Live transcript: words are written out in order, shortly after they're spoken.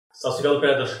सत श्री अकाल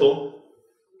प्यारे दर्शकों,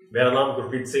 मेरा नाम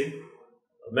गुरप्रीत सिंह।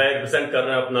 मैं रिप्रेजेंट कर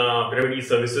रहा अपना पिरामिड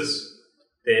सर्विसेज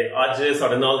ते अज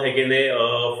साडे नाल हैगे ने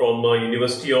from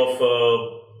university of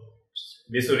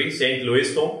Missouri Saint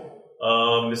Louis तो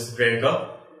मिस प्रियंका,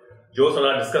 जो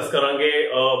साडा डिस्कस करांगे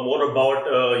more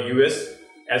about US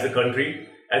as a country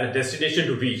as a destination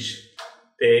to reach.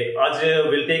 ते अज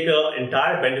विल टेक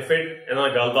इंटायर बेनिफिट इन्हां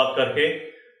नाल गलबात करके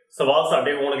सवाल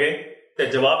साडे होणगे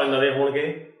ते जवाब इन्हां दे होणगे।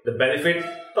 द बेनिफिट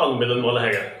तुहानूं मिलण वाला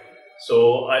हैगा। So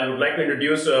I would like to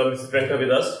introduce Mrs. Priyanka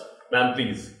with us. Ma'am,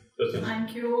 please.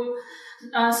 Thank you.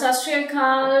 Sat Shri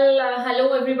Akal. Hello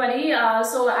everybody.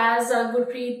 So as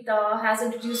Gurpreet has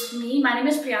introduced me, my name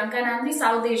is Priyanka and I am the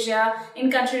South Asia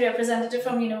in-country representative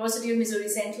from University of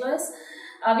Missouri St. Louis.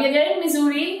 We are here in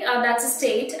Missouri, that's a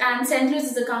state, and St.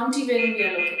 Louis is the county where we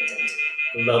are located.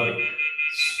 Lovely.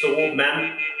 So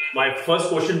ma'am, my first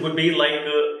question would be like,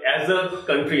 as a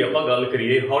country,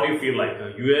 how do you feel like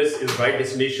US is the right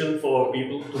destination for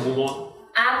people to move on?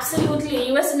 Absolutely.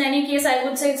 US in any case, I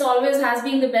would say it's always has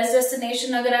been the best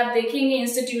destination. अगर आप देखेंगे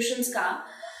institutions का,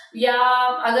 या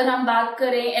अगर हम बात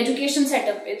करें education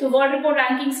setup पे, तो World Report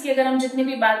rankings की अगर हम जितनी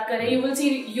भी बात करें, you will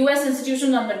see US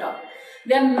institutions on the top.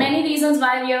 There are many reasons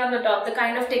why we are on the top. The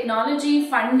kind of technology,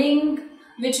 funding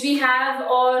which we have,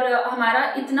 और हमारा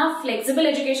इतना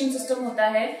flexible education system होता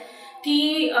है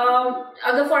कि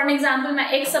अगर फॉर एन एग्जाम्पल मैं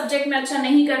एक subject में अच्छा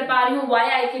नहीं कर पा रही हूँ, why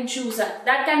I can choose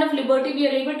that kind of liberty we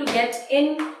are able to get in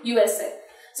USA.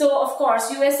 So of course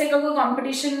USA का कोई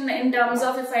competition in terms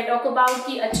of if I talk about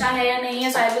कि अच्छा है या नहीं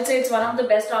है, so I would say it's one of the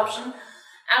best option.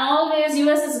 And always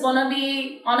US is gonna be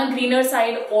on a greener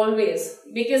side always,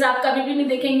 because आप कभी भी नहीं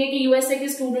देखेंगे कि USA के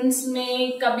स्टूडेंट्स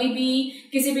में कभी भी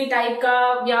किसी भी टाइप का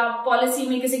या पॉलिसी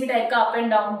में किसी भी टाइप का अप एंड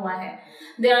डाउन हुआ है.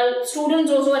 There are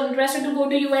students also are interested to go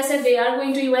to USA. They are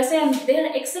going to USA and they are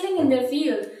excelling in their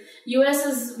field. US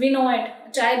is, we know it,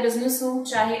 चाहे business हो,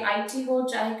 चाहे IT हो,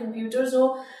 चाहे computers हो,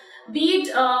 be it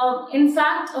in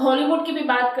fact Hollywood की भी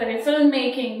बात करें,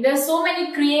 filmmaking, there are so many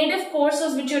creative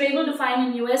courses which you're able to find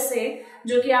in USA,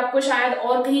 जो कि आपको शायद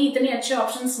और कहीं इतने अच्छे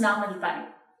options ना मिल पाए.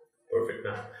 Perfect,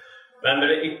 ma'am.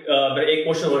 मेरा एक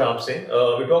क्वेश्चन और आपसे.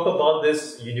 We talk about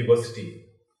this university.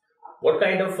 What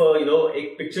kind of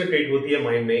एक पिक्चर क्रिएट होती है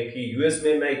माइंड में कि यूएस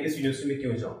में मैं इस यूनिवर्सिटी में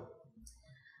क्यों जाऊं?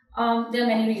 There are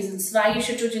many reasons why you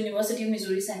should choose University of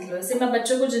Missouri St. Louis. से मैं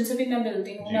बच्चों को जिनसे भी मैं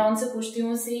मिलती हूँ, मैं उनसे पूछती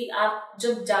हूँ कि आप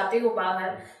जब जाते हो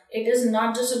बाहर, it is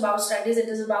not just about studies, it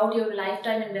is about your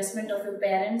lifetime investment of your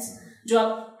parents जो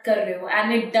आप कर रहे हो,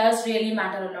 and it does really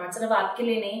matter a lot. सिर्फ आपके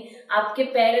लिए नहीं, आपके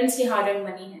पेरेंट्स की हार्ड अर्न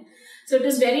मनी है. So it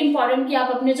is very important कि आप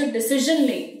अपने जो डिसीजन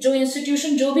लें, जो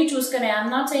इंस्टीट्यूशन जो भी चूज करें, I am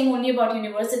not saying only about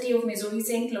university of Missouri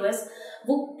Saint Louis,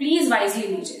 वो प्लीज वाइजली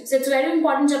लीजिए. सो इट्स वेरी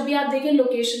इंपॉर्टेंट जब भी आप देखें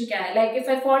लोकेशन क्या है. लाइक इफ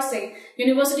आई फॉर से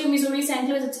university of Missouri Saint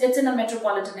Louis, it's in a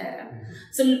metropolitan area.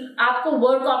 सो आपको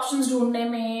वर्क ऑप्शंस ढूंढने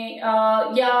में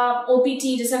या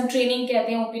ओपीटी जिसे हम ट्रेनिंग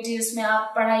कहते हैं, ओपीटी जिसमें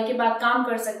आप पढ़ाई के बाद काम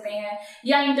कर सकते हैं,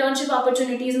 या इंटर्नशिप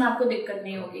अपॉर्चुनिटीज में आपको दिक्कत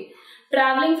नहीं होगी.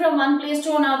 Travelling from one place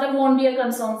to another won't be a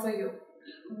concern for you,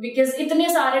 because इतने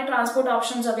सारे ट्रांसपोर्ट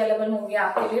ऑप्शंस अवेलेबल होंगे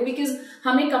आपके लिए. बिकॉज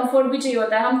हमें कंफर्ट भी चाहिए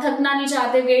होता है, हम थकना नहीं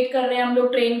चाहते, वेट कर रहे हैं हम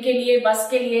लोग ट्रेन के लिए, बस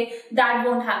के लिए, that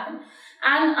won't happen.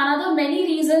 And another many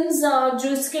reasons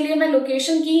जो इसके लिए मैं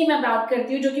लोकेशन की ही मैं बात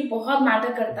करती हूँ, जो कि बहुत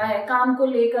मैटर करता है काम को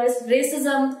लेकर.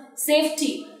 रेसिज्म,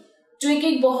 सेफ्टी, जो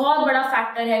एक बहुत बड़ा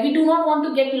फैक्टर है. We do not want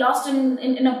to get lost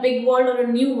in a big world और a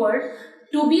new world,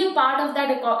 to be a part of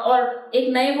that और एक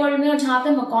नए वर्ल्ड में, और जहाँ पे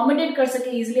हम accommodate कर सके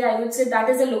easily. I would say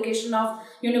that is the location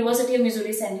of University of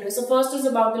Missouri St. Louis. So first is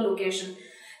about the location.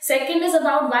 Second is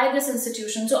about why this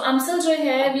institution. So UMSL जो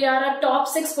है, we are a top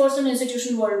 6%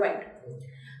 institution worldwide.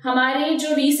 हमारे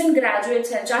जो recent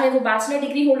graduates हैं, चाहे वो bachelor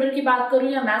degree holder की बात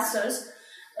करूँ या masters,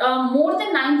 more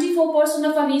than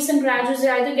 94% of our recent graduates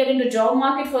they either get into job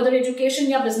market, further education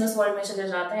या business world में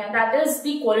चले जाते हैं. That is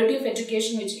the quality of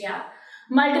education which we have.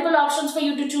 Multiple options for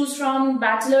you to choose from.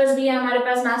 Bachelors भी है हमारे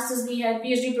पास, masters भी है,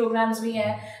 PhD programs भी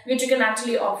है, which you can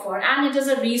actually opt for. And it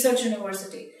is a research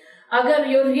university. अगर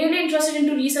you're really interested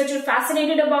into research, you're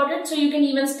fascinated about it, so you can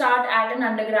even start at an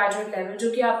undergraduate level,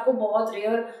 जो कि आपको बहुत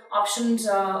rare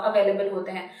options available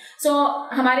होते हैं. So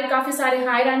हमारे काफी सारे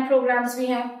high rank programs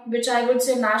भी हैं, which I would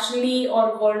say nationally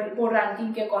और world report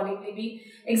ranking के accordingly भी.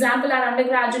 Example, our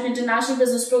undergraduate international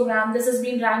business program, this has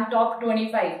been ranked top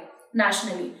 25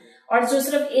 nationally. और जो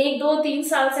सिर्फ 1, 2, 3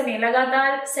 साल से नहीं,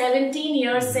 लगातार 17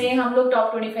 years से हम लोग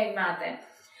टॉप 25 में आते हैं.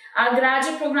 Our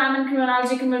graduate program in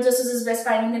criminology, criminal justice is best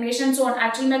five in the nation. So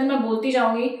actually मैं बोलती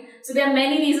जाऊंगी. So there are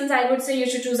many reasons I would say you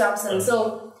should choose UMSL. So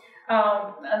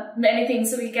many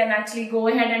things, so we can actually go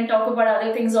ahead and talk about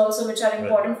other things also which are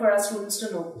important for our students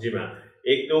to know. Ji ma'am,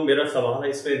 एक तो मेरा सवाल है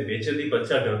इसमें, naturally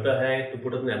बच्चा डरता है to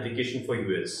put up an application for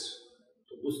US,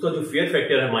 तो उसका जो फियर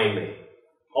फैक्टर है माइंड में,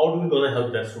 how do we gonna help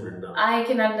that student now? I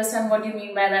can understand what you mean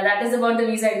by that. That is about the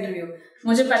visa interview.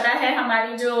 मुझे पता है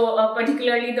हमारी जो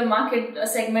particularly the market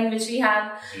segment which we have,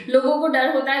 लोगों को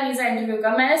डर होता है वीजा इंटरव्यू का.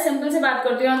 मैं सिंपल से बात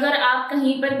करती हूँ, अगर आप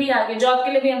कहीं पर भी आगे जॉब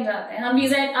के लिए भी हम जाते हैं,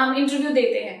 हम इंटरव्यू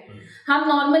देते हैं, हम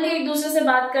नॉर्मली एक दूसरे से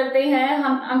बात करते हैं,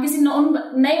 हम किसी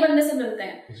नए बंदे से मिलते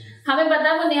हैं, हमें पता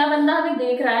है वो नया बंदा हमें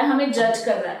देख रहा है, हमें जज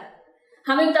कर रहा है,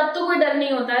 हमें तब तो कोई डर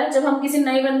नहीं होता है जब हम किसी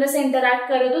नए बंदे से इंटरेक्ट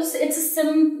कर रहे हो. तो it's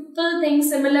simple thing,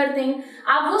 similar thing.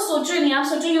 आप वो सोचो नहीं, आप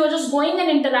सोचो you are just going and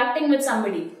interacting with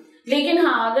somebody. लेकिन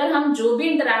हाँ, अगर हम जो भी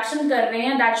इंटरेक्शन कर रहे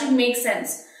हैं दैट शुड मेक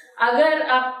सेंस. अगर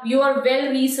आप you are well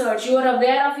research, you are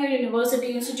aware of your university,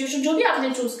 institution, जो भी आपने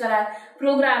चूज करा है,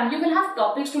 programme, you will have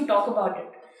topics to talk about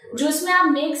it, जो इसमें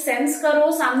आप मेक सेंस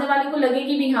करो, सामने वाले को लगे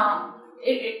कि भी हाँ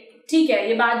ठीक है,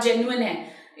 ये बात जेन्युइन है,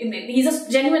 he's a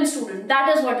genuine student. That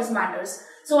is what is matters.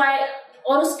 So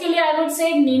और उसके लिए I would say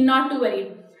need not to worry.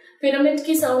 Pyramid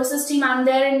की services team, I'm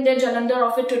there in their Jalandhar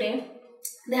office today.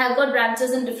 They have got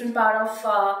branches in different part of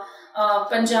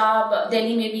Punjab,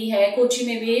 Delhi में भी है, Kochi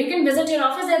में भी है. You can visit your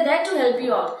office. They're there to help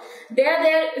you out. They are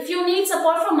there if you need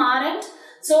support from our end.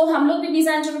 So हम लोग भी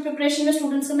visa interview preparation में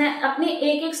students से, मैं अपने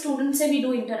एक student से भी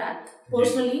do interact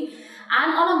personally.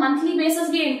 And on a monthly basis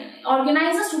we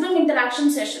organize a student interaction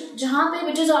session, जहाँ पे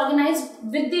which is organized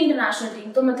with the international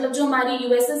team. तो मतलब जो हमारी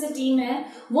USA से टीम है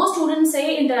वो स्टूडेंट से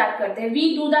इंटरेक्ट करते हैं. We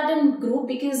do that in group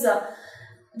because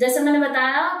जैसे मैंने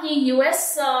बताया कि US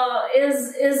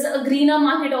is a greener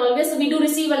market always, so we do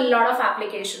receive a lot of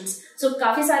applications. So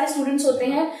काफी सारे स्टूडेंट्स होते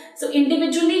हैं. So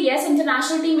individually yes,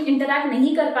 international team interact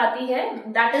नहीं कर पाती है.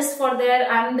 That is for their,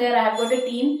 I'm there, I have got a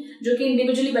team जो कि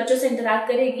individually बच्चों से interact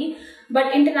करेगी.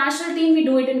 But international team we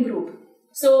do it in group.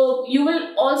 So you will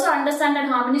also understand that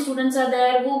how many students are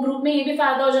there. वो group में ये भी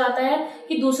फायदा हो जाता है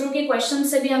कि दूसरों के questions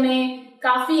से भी हमें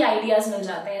काफी ideas मिल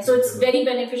जाते हैं. So it's very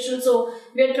beneficial. So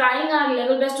we are trying our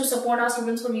level best to support our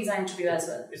students for visa interview as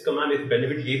well. इसका मैम एक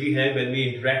benefit ये भी है when we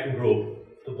interact in group,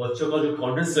 तो बच्चों का जो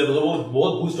confidence level है वो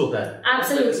बहुत boost होता है.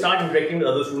 Absolutely. Start interacting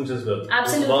with other students as well.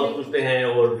 Absolutely. सवाल पूछते हैं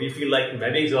और we feel like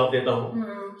मैं भी जवाब देता हूँ.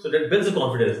 So that builds a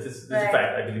confidence. This is a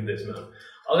fact. I believe this, ma'am.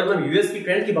 अगर हम यूएस की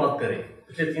ट्रेंड की बात करें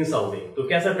पिछले 3 साल में, तो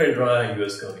कैसा ट्रेंड रहा है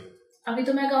यूएस का अभी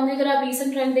तो मैं कहूंगी अगर आप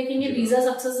रीसेंट ट्रेंड देखेंगे, visa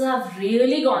success have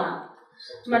really gone up.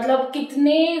 मतलब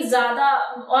कितने ज्यादा,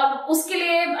 और उसके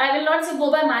लिए आई विल नॉट से गो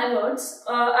बाय माय वर्ड्स.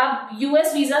 अब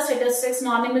US visa statistics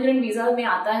non immigrant visa में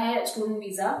आता है स्टूडेंट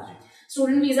वीजा.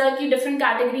 स्टूडेंट वीजा की डिफरेंट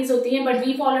कैटेगरीज होती हैं, but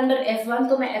we fall under F1,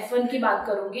 तो मैं F1 की बात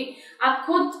करूंगी. आप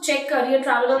खुद चेक करिए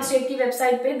ट्रैवल ऑफ स्टेट की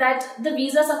वेबसाइट पे that the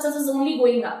visa success is only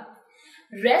going up.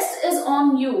 Rest is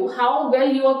on you, how well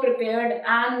you are prepared,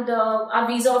 and our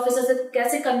visa officer से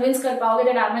कैसे convince कर पाओगे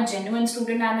that I'm a genuine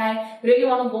student and I really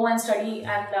want to go and study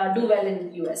and do well in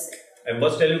USA. I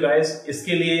must tell you guys,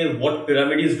 इसके लिए what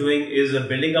Pyramid is doing is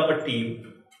building up a team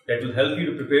that will help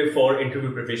you to prepare for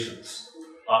interview preparations.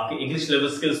 आपके English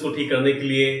level skills को ठीक करने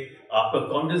के लिए, आपका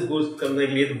confidence boost करने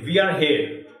के लिए, we are here.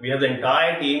 We have the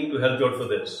entire team to help you out for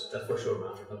this. That's for sure,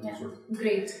 ma'am. Yeah,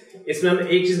 great. इसमें हम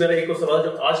एक चीज मेरा एक और सवाल,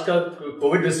 जो आज का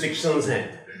कोविड रिस्ट्रिक्शंस हैं,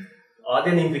 are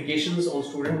there any implications on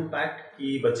student impact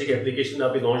कि बच्चे की एप्लीकेशन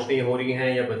अभी लॉन्च नहीं हो रही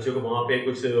हैं या बच्चों को वहाँ पे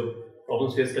कुछ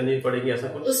प्रॉब्लम्स फेस करनी पड़ेगी,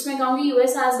 ऐसा कुछ? उसमें कहूँगी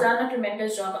US has done a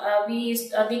tremendous job.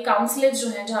 अभी काउंसलेट्स जो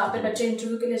हैं जहाँ पे बच्चे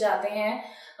इंटरव्यू के लिए जाते हैं,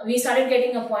 we started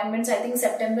getting appointments. I think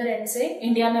September end से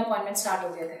इंडिया में अपॉइंटमेंट स्टार्ट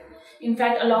हो गए थे.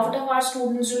 In fact a lot of our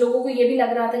students, जो लोगों को ये भी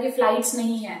लग रहा था कि फ्लाइट्स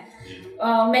नहीं है,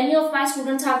 many of my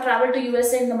students have traveled to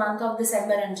USA in the month of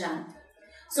December and Jan.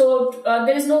 So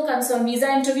there is no concern.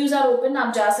 Visa interviews are open,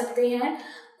 आप जा सकते हैं.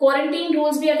 क्वारंटीन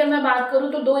रूल्स भी अगर मैं बात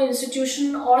करूँ तो 2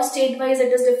 इंस्टीट्यूशन और state wise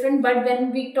it is different, but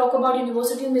when we talk about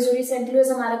university of Missouri Saint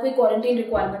Louis, हमारा कोई क्वारंटीन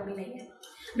रिक्वायरमेंट भी नहीं है.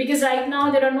 Because right now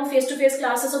there are no face-to-face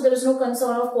classes, so there is no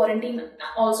concern of quarantine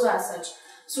also as such.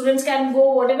 Students can go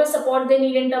whatever support they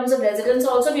need in terms of residence.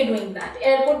 Also, we are doing that.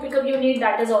 Airport pickup you need,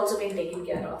 that is also being taken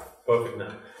care of. Perfect,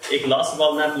 ma'am. एक last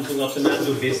सवाल मैं पूछूंगा आपसे, ma'am,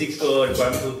 जो basic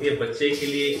requirement होती है बच्चे के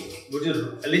लिए, which is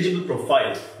eligible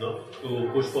profile, no, to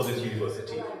push for this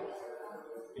university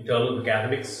in terms of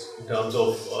academics, in terms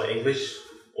of English,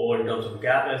 or in terms of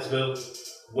gap as well.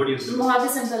 What do you say? बहुत ही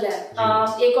simple है.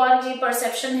 एक और ये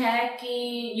परसेप्शन है कि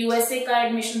USA का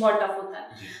admission बहुत tough होता है.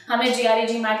 हमें GRE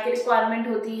GMAT की रिक्वायरमेंट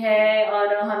होती है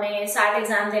और हमें SAT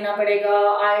एग्जाम देना पड़ेगा,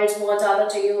 IELTS बहुत ज्यादा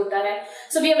चाहिए होता है.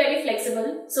 So we are very flexible.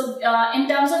 So in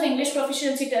terms of English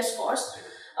proficiency test scores,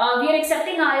 we are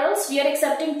accepting IELTS, we are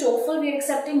accepting TOEFL, we are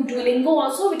accepting Duolingo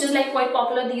also, which is like quite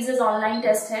popular. These is online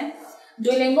test है.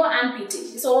 Duolingo and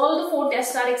PT. So all the 4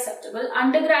 tests are acceptable.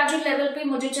 Undergraduate level पे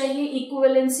मुझे चाहिए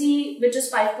equivalency which is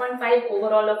 5.5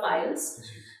 overall of IELTS.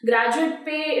 Graduate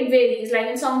pay it varies. Like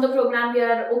in some of the program we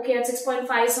are okay at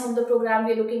 6.5, some of the program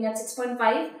we are looking at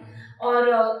 6.5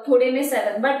 और थोड़े में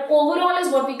 7. But overall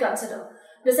is what we consider.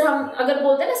 जैसे हम अगर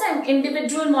बोलते हैं ना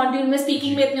individual module में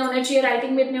स्पीकिंग में इतने होने चाहिए,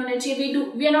 राइटिंग में इतने होने चाहिए,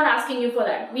 we are not asking you for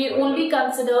that. We only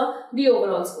consider the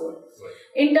overall score.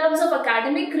 In terms of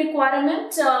academic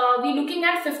requirement, we looking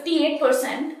at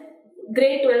 58%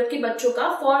 grade 12 के बच्चों का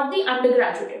for the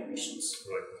undergraduate admissions.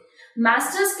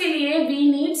 Masters के लिए we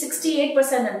need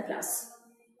 68% and plus.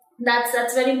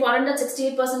 That's very important that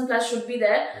 68% plus should be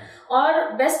there. और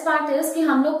best part is कि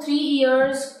हम लोग 3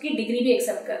 years की डिग्री भी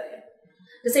एक्सेप्ट कर रहे हैं.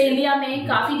 जैसे इंडिया में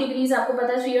काफी डिग्रीज आपको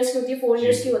पता है 3 years की होती है, 4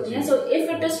 years की होती है. So if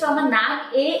it is from a NAAC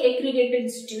A accredited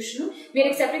institution, we are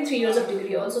accepting 3 years of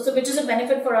degree also, so which is a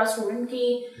benefit for our student कि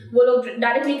वो लोग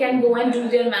directly can go and do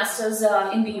their masters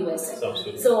in the USA.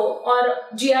 So और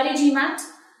GRE GMAT,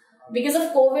 because of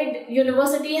COVID,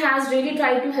 university has really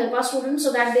tried to help our students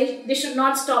so that they should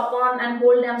not stop on and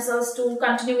hold themselves to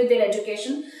continue with their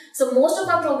education. So most of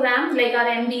our programs, like our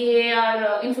MBA,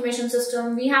 our information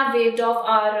system, we have waived off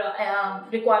our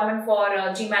requirement for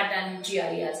GMAT and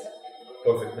GRE as well.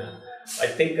 Perfect, man. I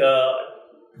think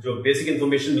जो basic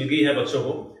information मिल गई है बच्चों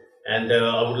को, and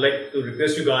I would like to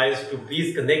request you guys to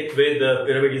please connect with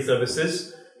Pyramid Services.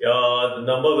 The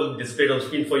number will be displayed on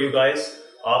screen for you guys.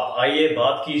 आप आइए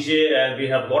बात कीजिए, and we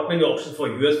have lot many options for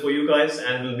US for you guys,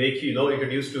 and we'll make you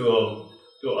introduced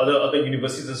to other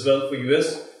universities as well for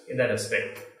US in that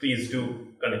aspect. Please do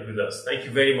connect with us. Thank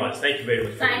you very much. Thank you very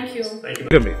much. Thank you. Thank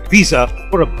you. Visa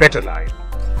for a better life.